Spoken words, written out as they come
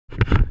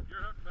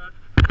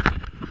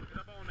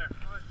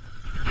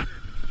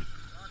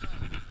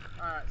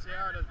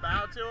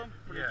bow to him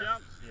when he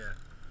jumps? Yeah.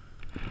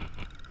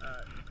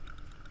 Alright.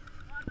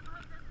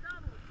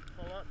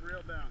 Pull up,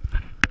 reel down.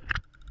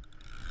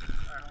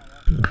 Alright, hold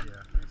on.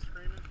 Yeah. When he's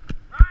screaming.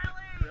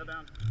 Riley! Reel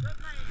down. Good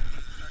man.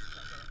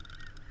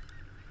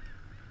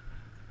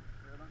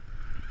 Reel down.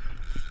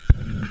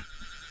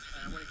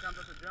 And when he comes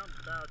up to jump,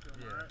 bow to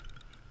him, alright?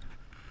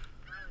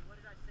 Riley, what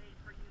did I say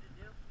for you to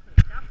do?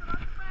 Captain on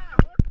the bow!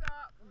 Hooked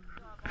up!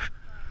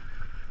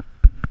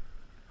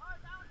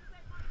 Alright, now you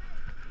make my name.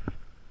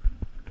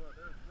 Well,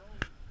 there's rolling.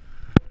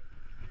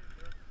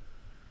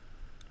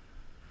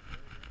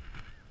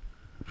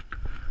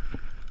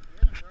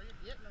 Get him, bro.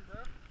 You're getting him,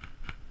 bro.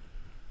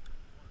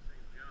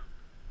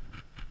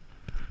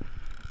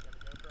 Got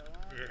the GoPro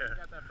on? Yeah. You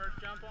got that first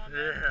jump on?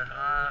 Yeah,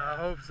 I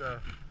hope so.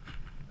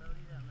 Oh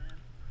yeah, man.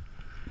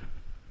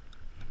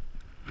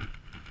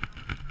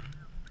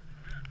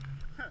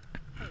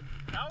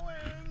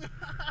 Going!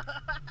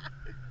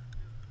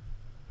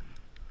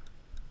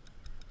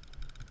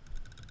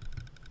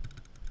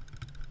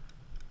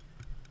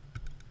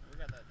 We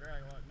got that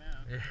drag lock now.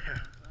 Yeah.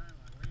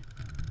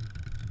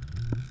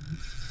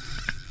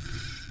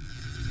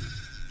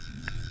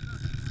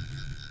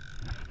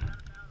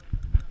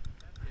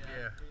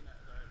 Yeah.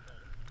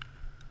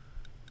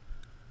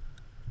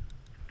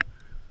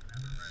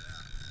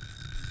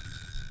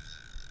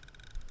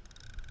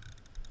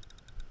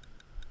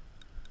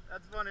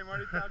 That's funny,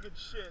 Marty talking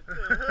shit too.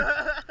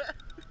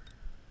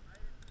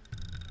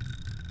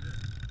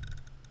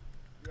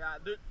 Yeah,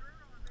 dude.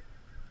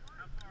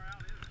 How far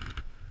out is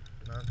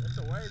it? It's a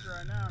ways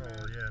right now, man.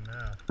 Oh yeah,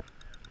 now.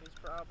 He's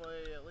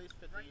probably at least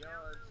 50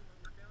 yards. What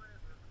we're doing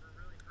is we're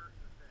really hurting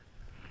the fish.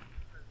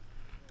 Because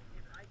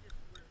if I just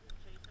was to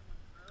chase him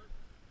with the boat,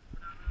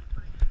 we're not really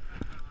putting any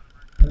pressure on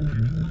him.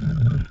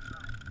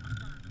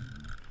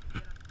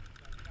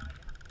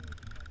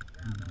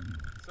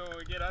 So when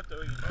we get up to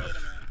it, we can hit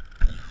him, man.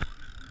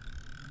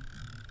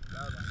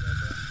 That was on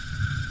GoPro.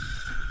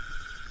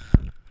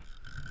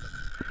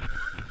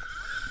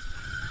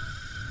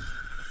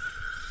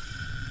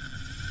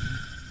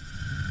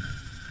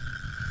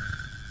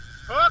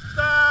 Hooked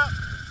up!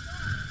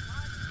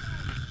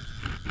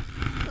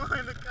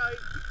 Flying the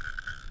kite.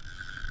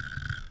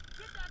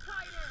 Get that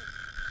kite in!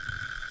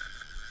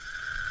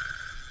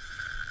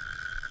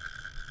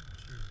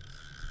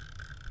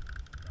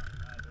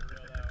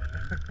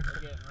 We're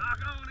getting it.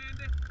 Rock on,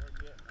 Andy! We're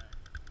getting there.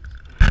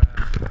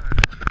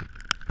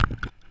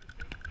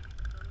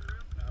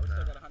 No, we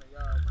still got 100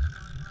 yards.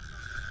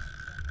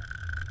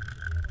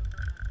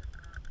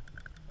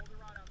 Hold the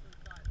rod out to the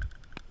side.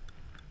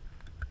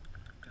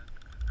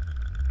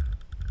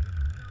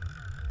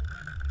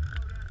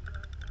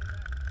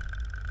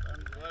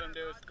 Let him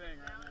do his thing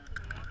right now.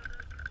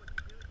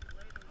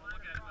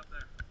 Look at him up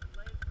there.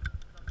 Lay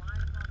the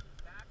line across his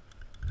back.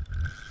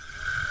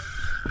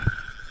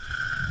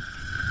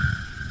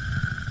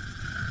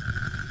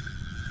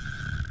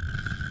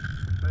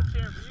 Let's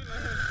cheer for you,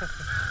 man.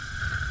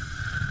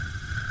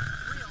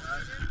 Real,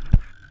 dude.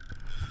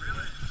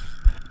 Really?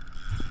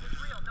 It's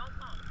real, don't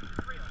pump. It's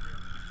real,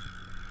 real.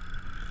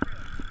 It's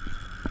real.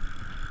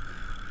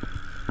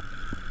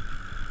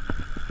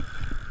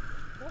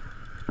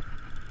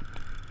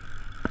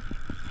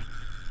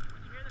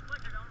 When you hear the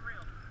clicker, don't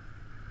reel.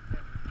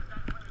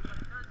 That way, what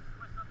it does is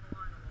twist up the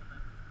line a little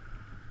bit.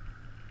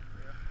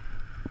 Yeah.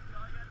 So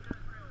all you gotta do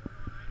is reel. We're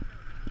going right to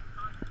it. Keep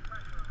constant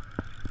pressure on it.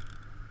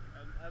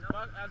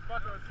 As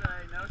Buck would say,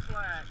 no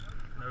slack.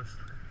 No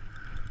slack.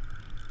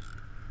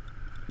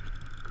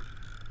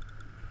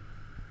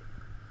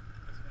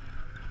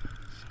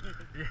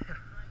 Yeah.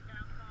 Right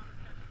down, Thomas.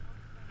 Catch it one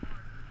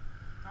hard.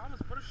 Thomas,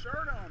 put a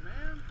shirt on,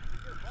 man. You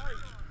get a bite.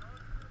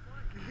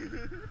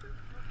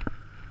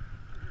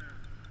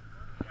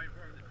 Wait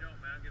for him to jump,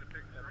 man. Get a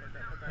picture. Put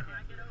that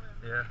hand. Get over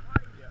there. Yeah.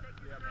 Marty, just Yeah, take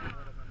your yeah, shirt a off.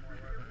 little bit more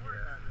You're weapon.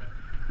 working.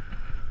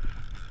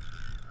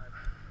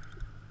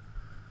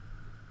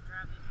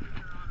 Grab this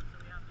leader on him so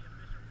we have the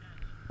official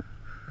catch.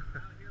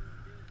 Out here, what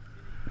we do is as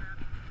soon as you grab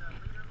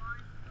the leader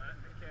line,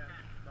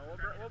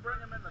 But we'll bring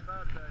him in the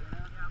boat, though, you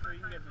know, so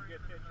you can get some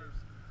good pictures.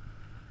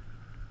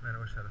 Man, I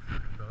wish I had a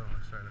fucking belt on.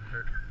 It's starting to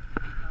hurt.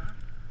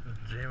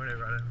 Just jamming it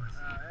right in my.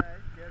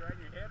 Hey, good right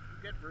in your hip.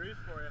 Good bruise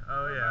for you.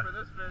 Oh, yeah.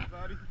 Remember this fish,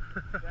 buddy.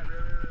 Yeah,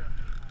 real.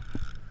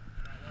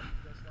 That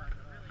wasn't just like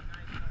it. really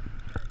nice one.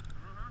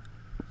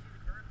 See the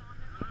girth on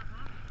him?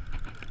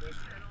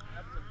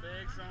 That's a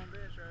big son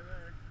bitch right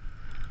there.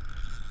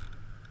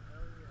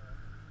 Oh yeah.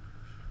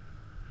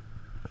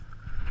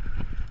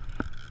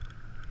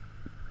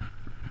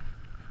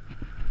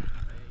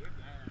 Hey, you're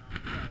gaining on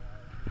me.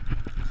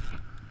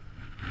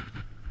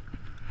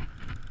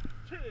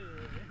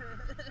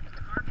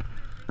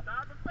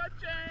 Tarpon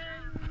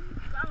fishing.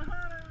 Salmon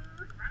hunter.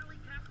 Riley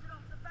cast it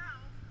off the bow.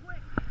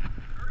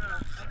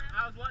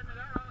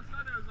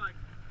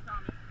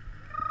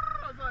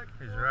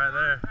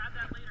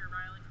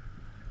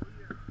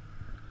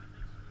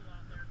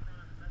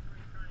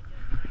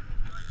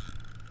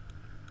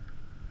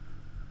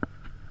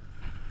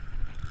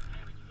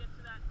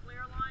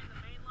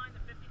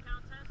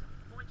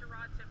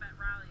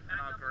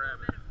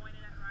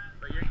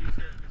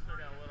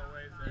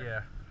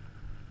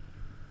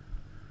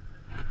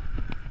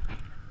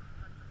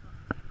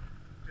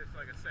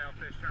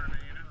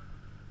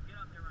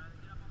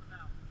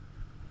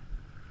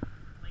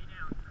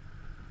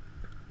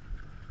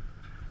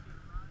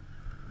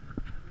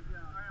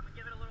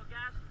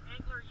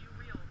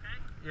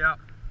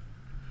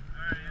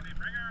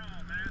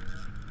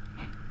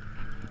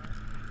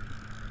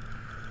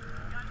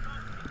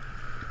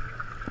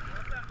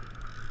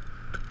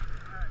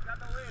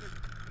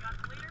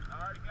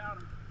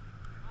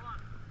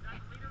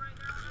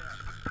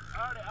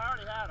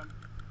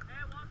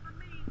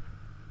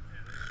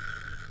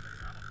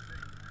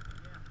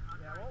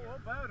 we'll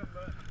boat him,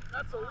 but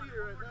that's a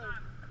leader right there.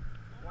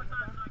 One more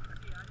time so I can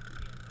see it. I didn't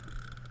see it.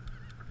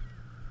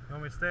 You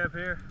want me to stay up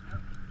here?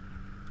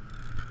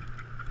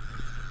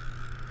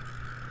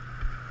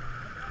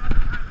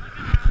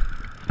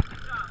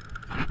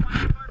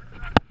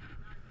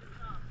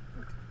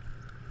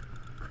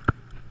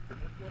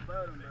 We'll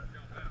boat him, but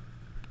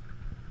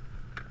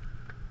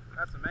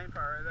that's the main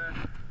part right there.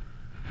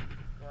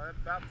 Well,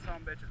 that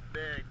son bitch is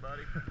big,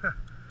 buddy. It's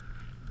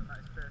a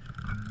nice fish.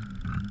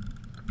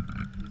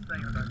 He's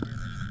thinking about getting it.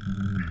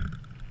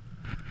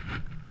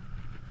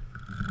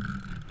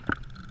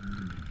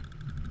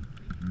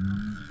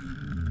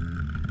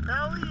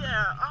 Hell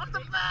yeah! Off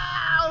the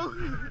bow!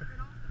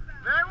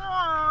 There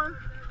one!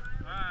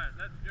 Alright,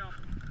 let's jump.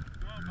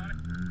 Come on, buddy.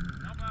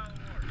 Jump out of the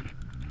water.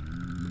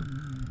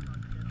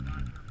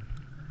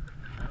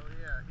 Hell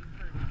yeah, he's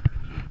pretty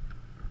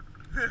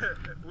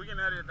good. We can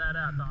edit that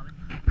out, Tommy.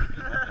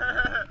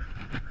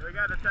 We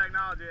got the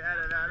technology to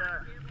edit that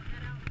out.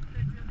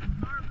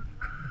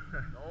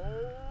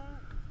 Oh!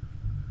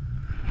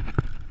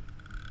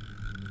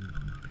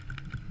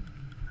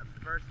 That's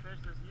the first fish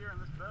this year on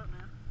this boat,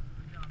 man.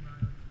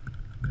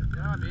 Good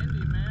job,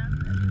 Indy, man.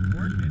 Indy's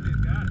working. Indy's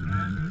got it,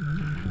 man.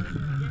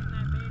 Getting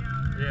that bait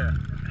out there. Yeah.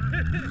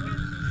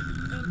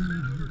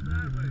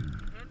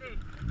 Indy,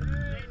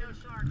 there ain't no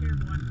shark here,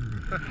 boy.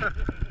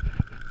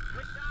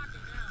 Quit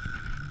docking now.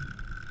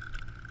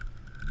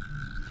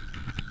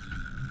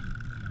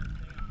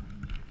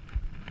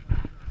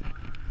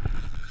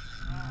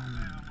 Oh,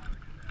 man, I wanted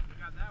to get that. We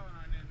got that one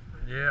on in.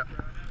 Yeah.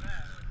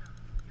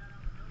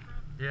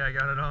 Yeah, I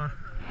got it on.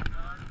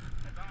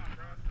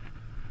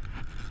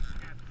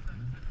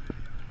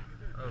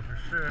 Oh, for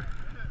sure.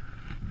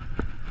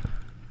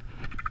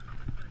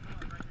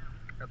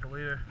 Got the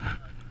leader.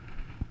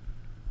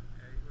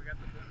 We got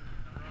the business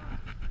in the rod.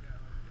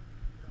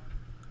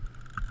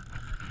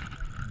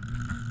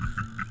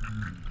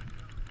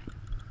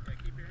 Yeah,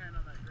 keep your hand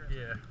on that grip.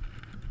 Yeah.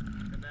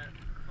 And that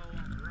pole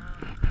on the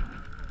rod.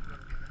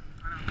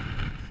 I don't know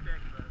if it's a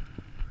stick, but.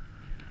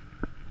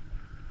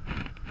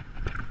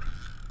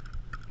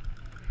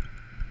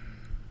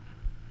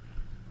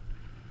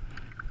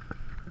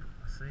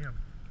 I see him.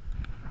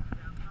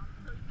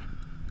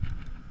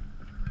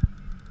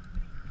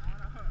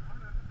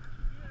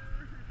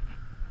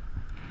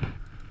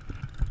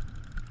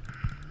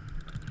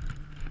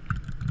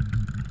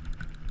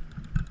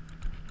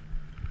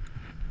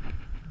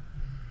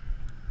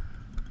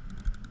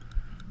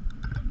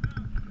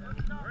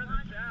 We're in the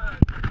shallow.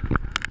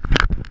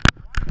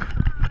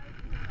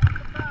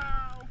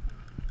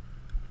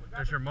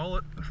 There's your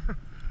mullet. Hey,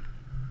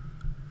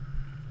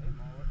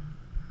 mullet.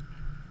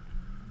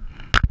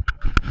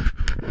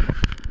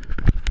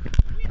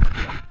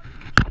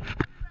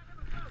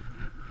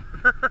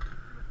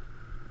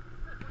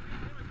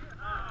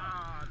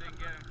 Oh, didn't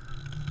get him.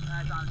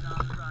 That's on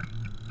John's truck.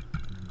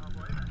 Oh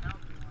boy, that's a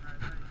healthy one right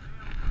there. You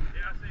see him?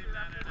 Yeah, I see him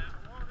down there now.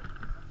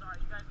 I'm sorry,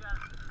 you guys got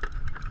it.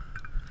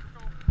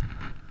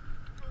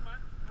 Cool, man.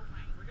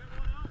 We got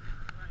one on.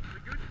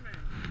 The Gucci man.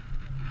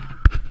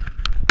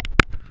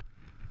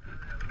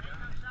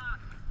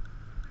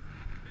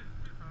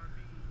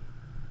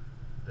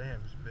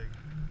 Damn, it's big.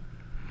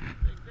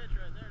 Big fish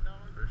right there,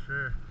 dog. For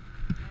sure.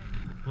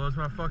 Blows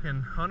my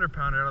fucking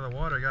 100-pounder out of the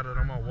water. I got it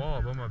on my wall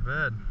above my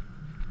bed.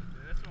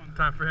 Dude, this one's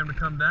Time for him to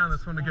come down,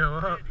 this one to go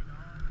up.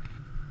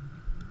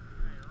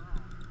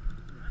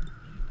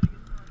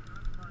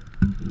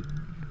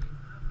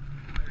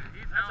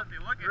 He's healthy.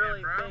 Look at Really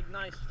him, bro. big,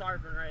 nice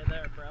tarpon right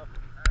there, bro.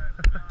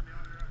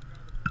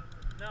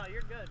 No,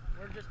 you're good.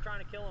 We're just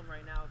trying to kill him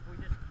right now. If we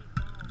just keep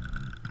following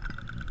him,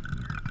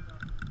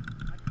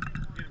 I can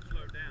take one. Get him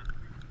slowed down.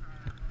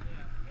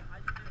 Yeah,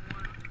 I just didn't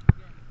want him to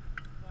get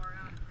far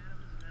out ahead of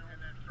us. And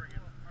then bring it.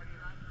 Are you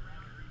riding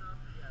around and stuff?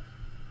 Yes.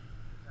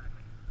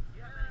 Exactly.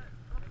 Yeah,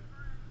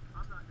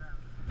 I'm not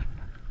grabbing this.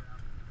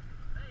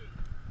 Hey,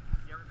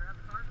 you ever grab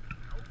a tarpon?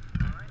 Nope.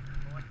 Alright,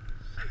 boy.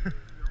 Shit,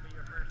 it'll be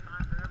your first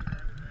time for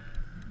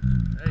everything.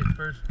 Hey,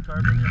 first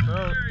tarpon in your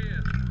boat. There he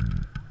is.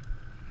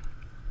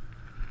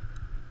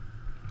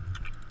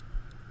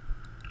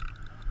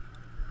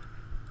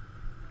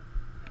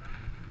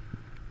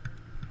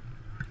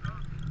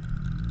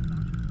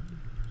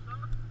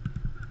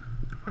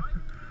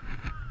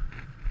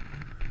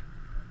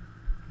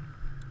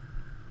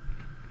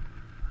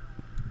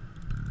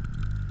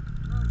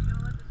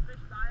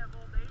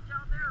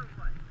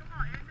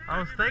 I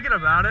was thinking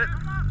about it.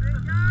 Come on,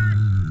 big guy!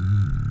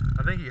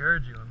 I think he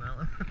heard you on that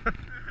one.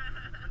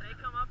 When they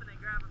come up and they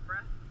grab a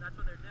breath, that's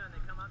what they're doing.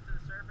 They come up to the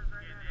surface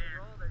right now and they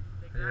roll, they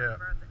grab a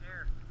breath of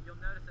air. You'll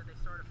notice that they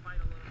sort of fight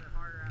a little bit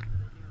harder after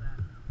they do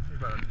that. He's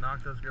about to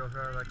knock those girls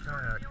right out of that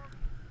kayak.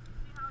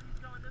 See how he's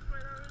going this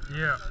way there?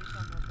 Yeah. Show you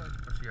something real quick.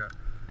 What you got?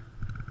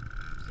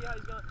 See how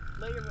he's going?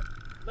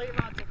 Lay your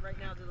rod tip right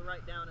now to the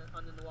right down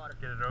under the water.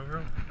 Get it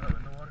over him? Oh,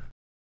 in the water?